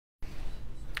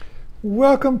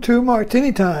Welcome to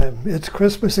Martini Time. It's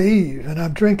Christmas Eve, and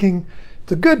I'm drinking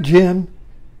the good gin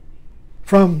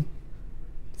from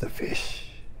the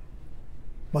fish.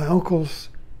 My uncle's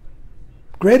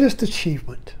greatest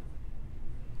achievement.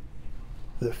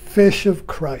 The fish of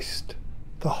Christ,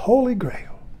 the Holy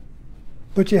Grail.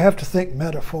 But you have to think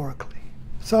metaphorically.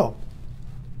 So,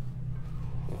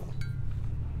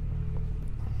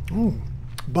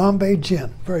 Bombay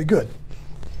gin, very good.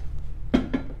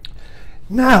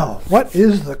 Now, what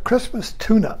is the Christmas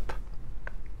tune-up?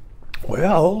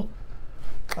 Well,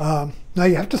 now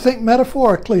you have to think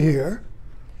metaphorically here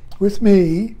with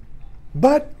me,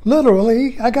 but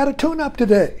literally, I got a tune-up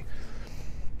today.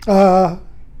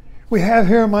 We have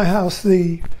here in my house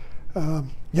the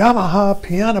Yamaha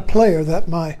piano player that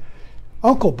my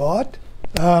uncle bought.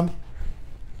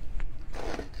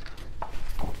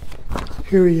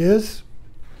 Here he is.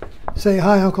 Say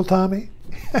hi, Uncle Tommy.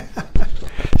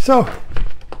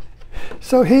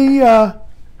 So he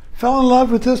fell in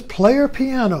love with this player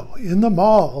piano in the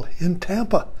mall in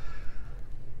Tampa,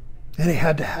 and he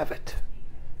had to have it.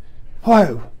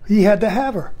 Why, he had to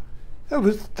have her. It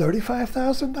was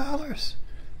 $35,000.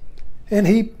 And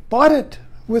he bought it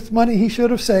with money he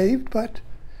should have saved, but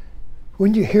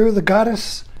when you hear the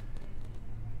goddess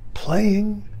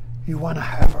playing, you want to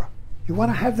have her. You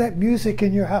want to have that music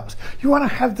in your house. You want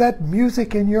to have that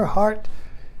music in your heart.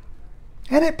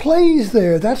 And it plays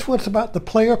there. That's what's about the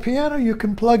player piano. You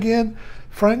can plug in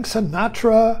Frank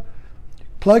Sinatra,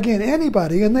 plug in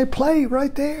anybody, and they play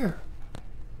right there.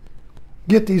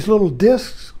 Get these little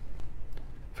discs,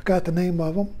 forgot the name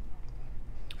of them,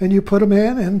 and you put them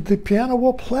in, and the piano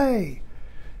will play,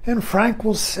 and Frank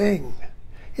will sing.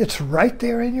 It's right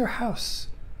there in your house.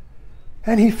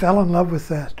 And he fell in love with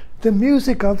that. The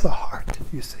music of the heart,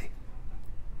 you see.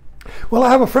 Well, I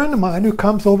have a friend of mine who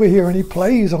comes over here and he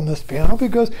plays on this piano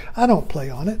because I don't play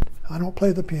on it. I don't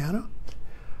play the piano.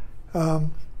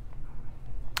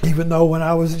 Even though when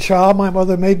I was a child, my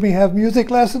mother made me have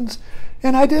music lessons,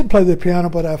 and I did play the piano,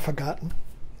 but I've forgotten.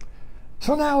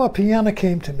 So now a piano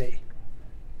came to me.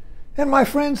 And my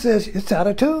friend says, it's out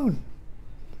of tune.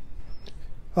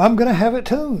 I'm going to have it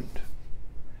tuned.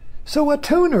 So a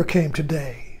tuner came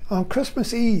today on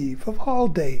Christmas Eve of all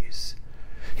days.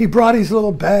 He brought his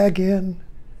little bag in,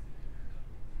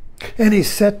 and he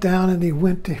sat down and he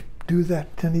went to do that,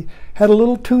 and he had a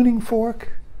little tuning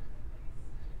fork,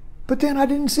 but then I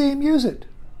didn't see him use it.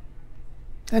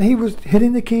 And he was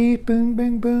hitting the key, boom,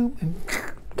 boom, boom, and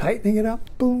tightening it up,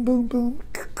 boom, boom, boom,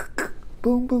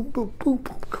 boom, boom, boom, boom, boom,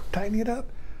 tightening it up.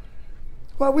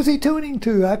 What was he tuning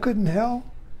to? I couldn't tell.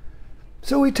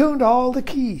 So he tuned all the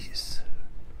keys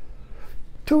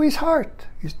to his heart.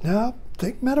 Now,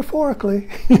 think metaphorically.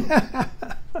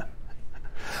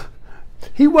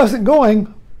 He wasn't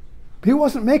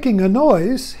making a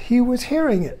noise, he was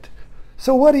hearing it.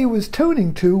 So what he was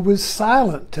tuning to was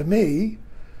silent to me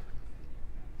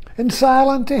and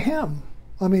silent to him.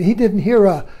 I mean, he didn't hear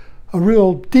a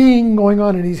real ding going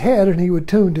on in his head, and he would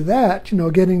tune to that,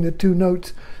 getting the two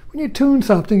notes. When you tune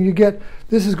something, you get,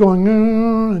 this is going,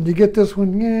 and you get this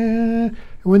one, and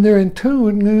when they're in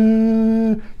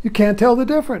tune, you can't tell the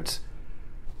difference.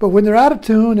 But when they're out of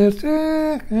tune, it's, we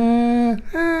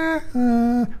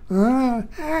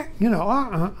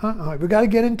got to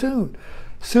get in tune.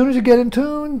 As soon as you get in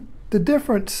tune, the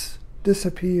difference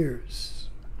disappears.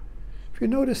 If you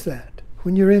notice that,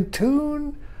 when you're in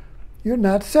tune, you're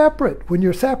not separate. When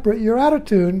you're separate, you're out of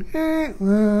tune.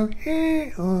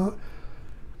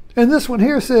 And this one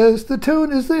here says, the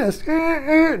tune is this.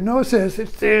 No, it says,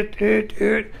 it's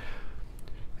it.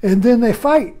 And then they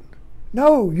fight.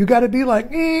 No, you got to be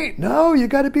like, no, you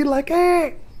got to be like,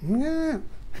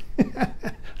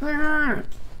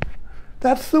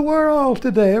 That's the world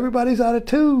today. Everybody's out of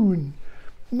tune.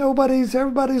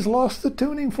 Everybody's lost the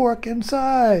tuning fork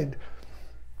inside.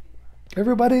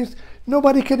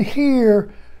 Nobody can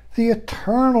hear the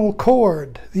eternal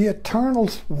chord, the eternal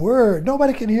word.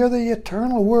 Nobody can hear the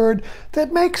eternal word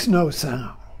that makes no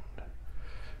sound.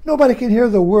 Nobody can hear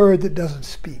the word that doesn't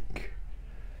speak.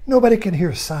 Nobody can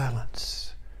hear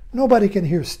silence. Nobody can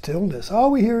hear stillness. All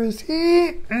we hear is,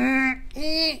 you're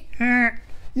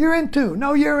in tune.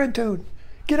 No, you're in tune.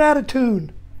 Get out of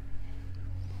tune.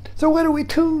 So what do we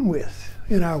tune with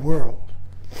in our world?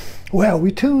 Well,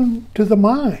 we tune to the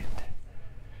mind.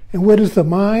 And what is the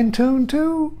mind tuned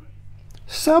to?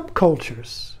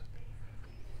 Subcultures.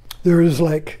 There is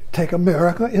take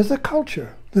America is a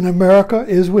culture. Then America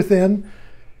is within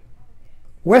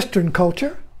Western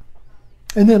culture.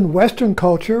 And then Western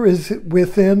culture is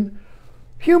within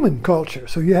human culture.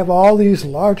 So you have all these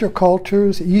larger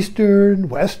cultures, Eastern,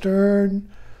 Western,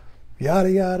 yada,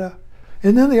 yada.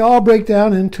 And then they all break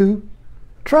down into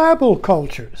tribal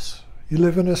cultures. You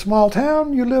live in a small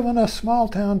town, you live in a small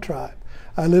town tribe.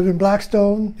 I live in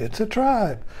Blackstone, it's a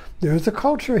tribe. There's a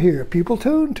culture here. People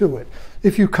tune to it.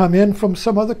 If you come in from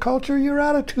some other culture, you're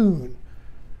out of tune.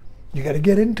 You got to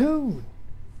get in tune.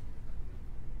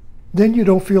 Then you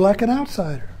don't feel like an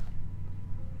outsider.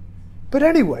 But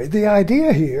anyway, the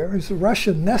idea here is the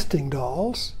Russian nesting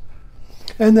dolls,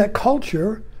 and that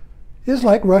culture is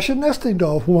like Russian nesting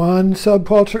dolls, one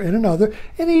subculture in another,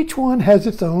 and each one has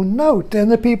its own note.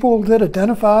 And the people that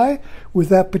identify with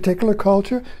that particular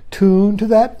culture tune to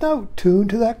that note, tune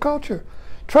to that culture.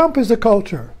 Trump is a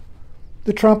culture.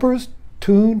 The Trumpers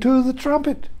tune to the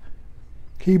trumpet.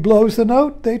 He blows the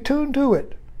note, they tune to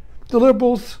it. The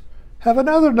liberals have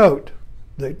another note.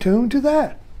 They tune to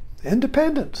that.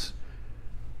 Independence.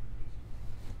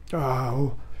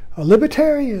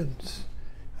 Libertarians.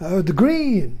 The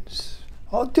Greens.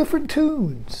 All different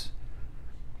tunes.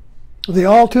 They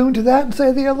all tune to that and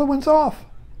say the other one's off.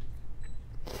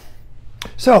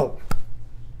 So,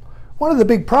 one of the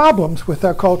big problems with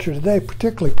our culture today,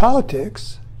 particularly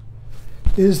politics,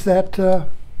 is that,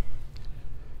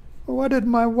 why did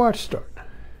my watch start?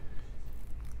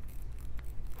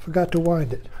 Forgot to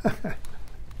wind it.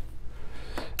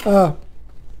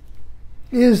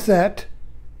 Is that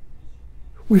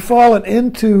we've fallen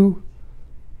into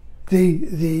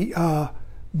the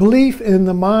belief in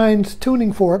the mind's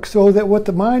tuning fork, so that what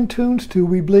the mind tunes to,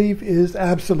 we believe, is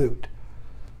absolute.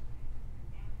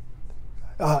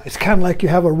 It's kind of like you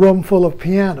have a room full of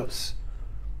pianos.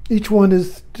 Each one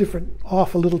is different,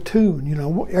 off a little tune, you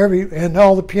know. And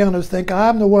all the pianos think,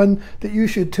 I'm the one that you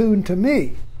should tune to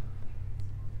me.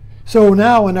 So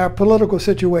now in our political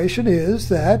situation is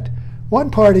that one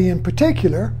party in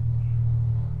particular,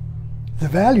 the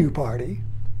Value Party,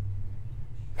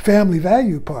 Family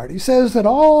Value Party, says that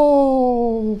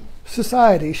all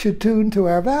society should tune to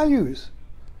our values,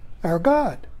 our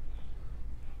God.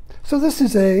 So this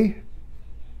is a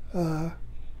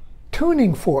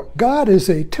tuning fork. God is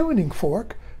a tuning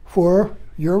fork for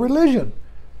your religion.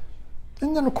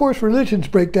 And then, of course, religions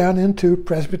break down into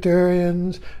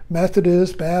Presbyterians,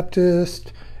 Methodists,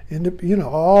 Baptists, you know,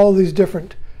 all these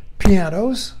different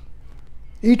pianos.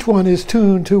 Each one is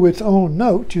tuned to its own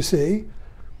note, you see.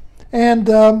 And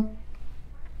the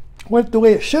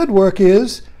way it should work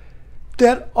is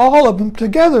that all of them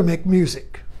together make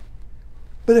music.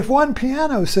 But if one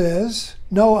piano says,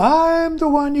 no, I'm the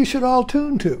one you should all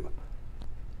tune to,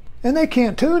 and they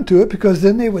can't tune to it because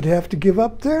then they would have to give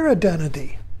up their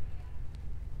identity.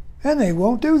 And they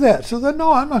won't do that. So then,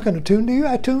 no, I'm not going to tune to you,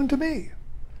 I tune to me.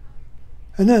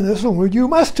 And then this one, well, you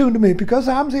must tune to me because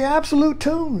I'm the absolute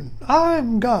tune.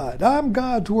 I'm God. I'm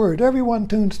God's word. Everyone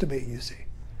tunes to me, you see.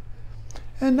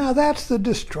 And now that's the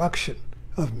destruction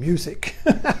of music.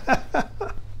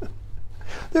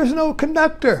 There's no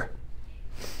conductor.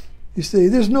 You see,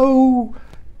 there's no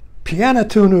piano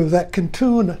tuner that can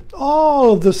tune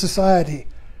all of the society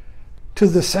to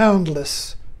the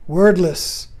soundless,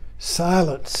 wordless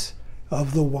silence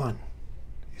of the one.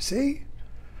 You see?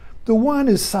 The one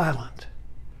is silent.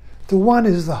 The one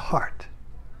is the heart.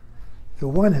 The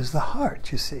one is the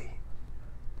heart, you see.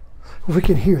 If we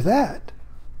can hear that,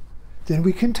 then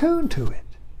we can tune to it.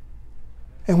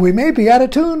 And we may be out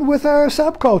of tune with our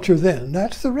subculture then.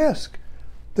 That's the risk.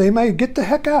 They may get the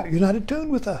heck out. You're not in tune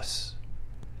with us.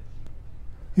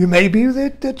 You may be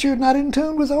that you're not in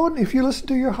tune with Odin if you listen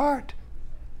to your heart.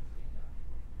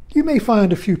 You may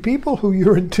find a few people who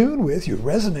you're in tune with, you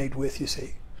resonate with, you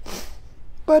see.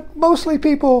 But mostly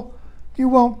people, they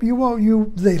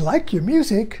like your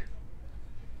music,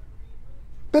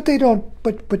 but they don't,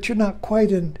 but you're not quite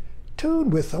in tune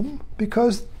with them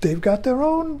because they've got their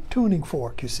own tuning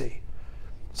fork, you see.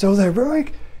 So they're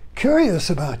very curious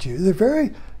about you. They're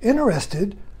very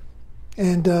interested,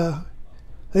 and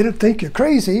they don't think you're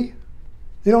crazy.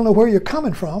 They don't know where you're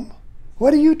coming from.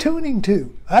 What are you tuning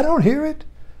to? I don't hear it.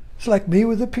 It's like me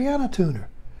with a piano tuner.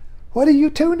 What are you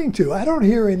tuning to? I don't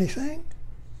hear anything.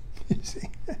 You see?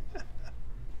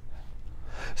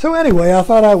 So anyway, I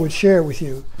thought I would share with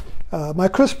you my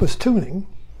Christmas tuning.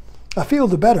 I feel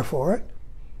the better for it.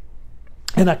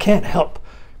 And I can't help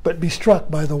but be struck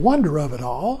by the wonder of it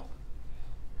all.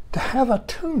 To have a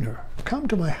tuner come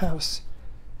to my house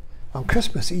on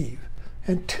Christmas Eve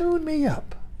and tune me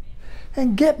up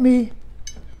and get me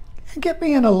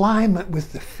in alignment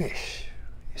with the fish,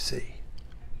 you see.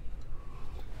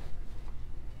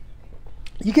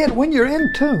 You get, when you're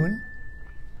in tune,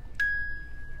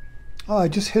 oh, I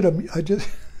just hit a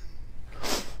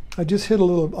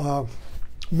little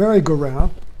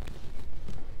merry-go-round.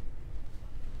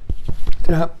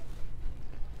 Now,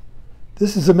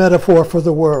 This is a metaphor for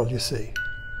the world, you see.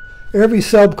 Every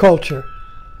subculture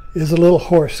is a little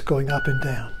horse going up and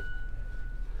down.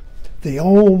 The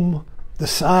om, the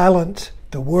silent,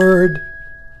 the word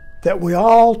that we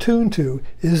all tune to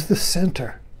is the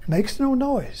center. Makes no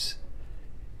noise.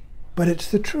 But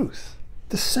it's the truth.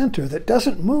 The center that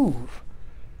doesn't move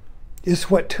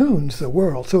is what tunes the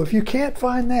world. So if you can't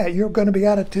find that, you're going to be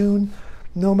out of tune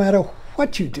no matter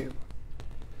what you do.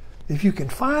 If you can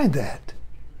find that,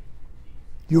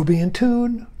 you'll be in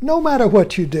tune no matter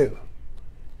what you do.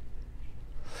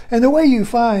 And the way you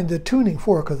find the tuning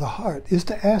fork of the heart is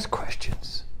to ask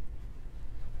questions.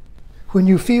 When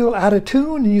you feel out of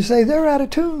tune and you say, they're out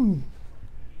of tune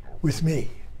with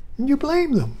me, and you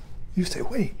blame them, you say,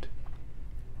 wait,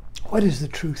 what is the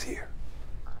truth here?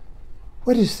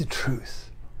 What is the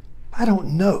truth? I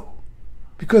don't know,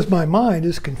 because my mind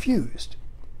is confused.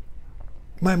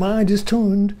 My mind is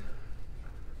tuned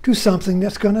to something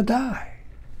that's going to die.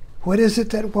 What is it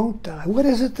that won't die? What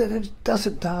is it that it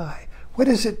doesn't die? What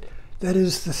is it that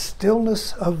is the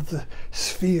stillness of the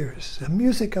spheres, the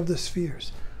music of the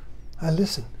spheres? I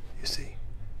listen, you see.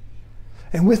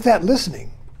 And with that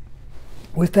listening,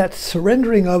 with that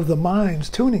surrendering of the mind's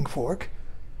tuning fork,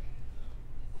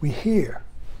 we hear.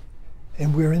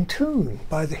 And we're in tune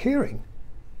by the hearing.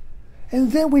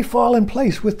 And then we fall in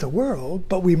place with the world,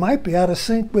 but we might be out of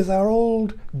sync with our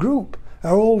old group,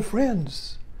 our old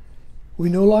friends. We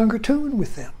no longer tune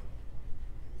with them.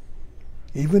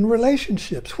 Even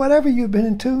relationships, whatever you've been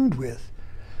in tuned with,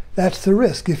 that's the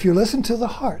risk. If you listen to the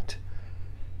heart,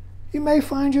 you may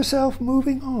find yourself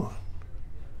moving on.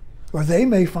 Or they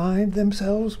may find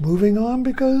themselves moving on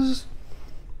because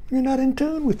you're not in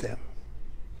tune with them.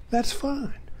 That's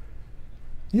fine.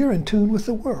 You're in tune with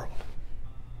the world.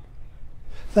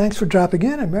 Thanks for dropping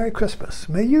in, and Merry Christmas.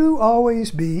 May you always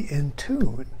be in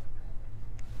tune